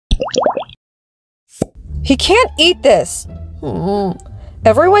He can't eat this.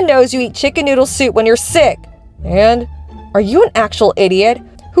 Everyone knows you eat chicken noodle soup when you're sick. And? Are you an actual idiot?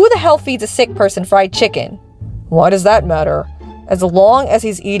 Who the hell feeds a sick person fried chicken? Why does that matter? As long as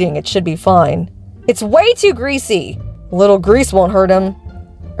he's eating, it should be fine. It's way too greasy. A little grease won't hurt him.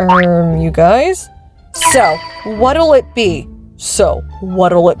 You guys? So, what'll it be?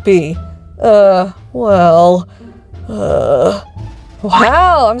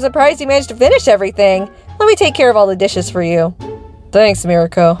 Wow, I'm surprised you managed to finish everything. Let me take care of all the dishes for you. Thanks,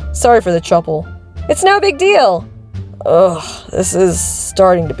 Mirako. Sorry for the trouble. It's no big deal. Ugh, this is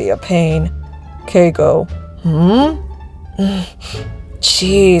starting to be a pain. Keiko.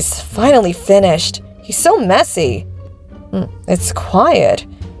 Jeez, finally finished. He's so messy. It's quiet.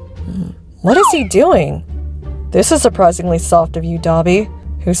 What is he doing? This is surprisingly soft of you, Dobby.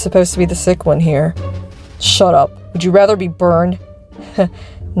 Who's supposed to be the sick one here? Shut up. Would you rather be burned?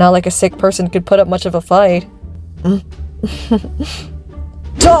 Not like a sick person could put up much of a fight.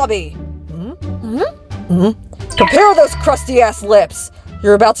 Dobby! Prepare those crusty-ass lips!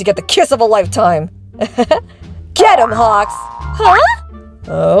 You're about to get the kiss of a lifetime! Get him, Hawks! Huh?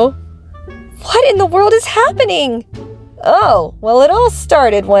 Oh? What in the world is happening? Oh, well, it all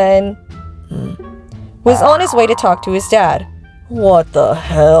started when... was on his way to talk to his dad. What the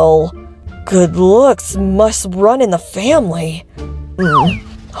hell? Good looks must run in the family.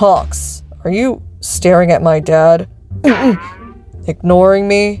 Hawks, are you staring at my dad? Ignoring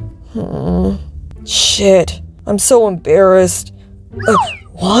me? Shit, I'm so embarrassed.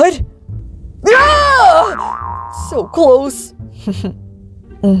 What? Ah! So close.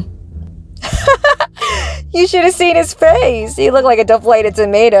 You should have seen his face. He looked like a deflated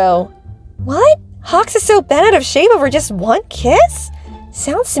tomato. What? Hawks is so bent out of shape over just one kiss?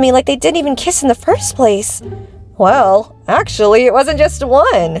 Sounds to me like they didn't even kiss in the first place. Well, actually, it wasn't just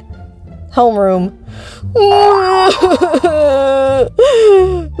one. Homeroom.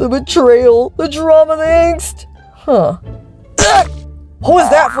 The betrayal, the drama, the angst. Huh. What was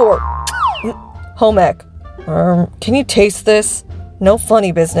that for? Home ec. Can you taste this? No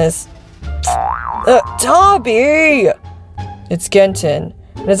funny business. Dobby! It's Gentin.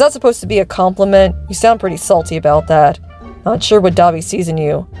 And is that supposed to be a compliment? You sound pretty salty about that. Not sure what Dobby sees in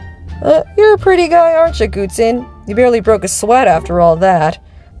you. You're a pretty guy, aren't you, Gutsin? You barely broke a sweat after all that.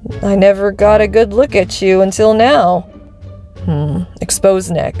 I never got a good look at you until now.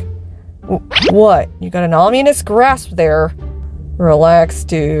 Exposed neck. What? You got an ominous grasp there. Relax,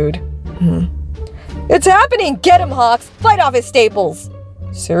 dude. It's happening! Get him, Hawks! Fight off his staples!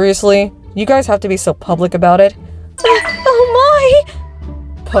 Seriously? You guys have to be so public about it? Oh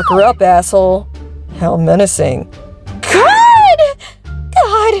my! Pucker up, asshole. How menacing. God!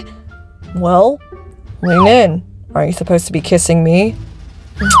 Well, lean in. Aren't you supposed to be kissing me?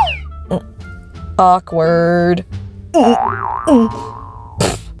 Awkward.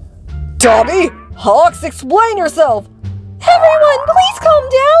 Dobby! Hawks, explain yourself! Everyone, please calm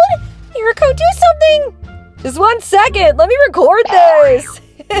down! Mirako, do something! Just 1 second, let me record this!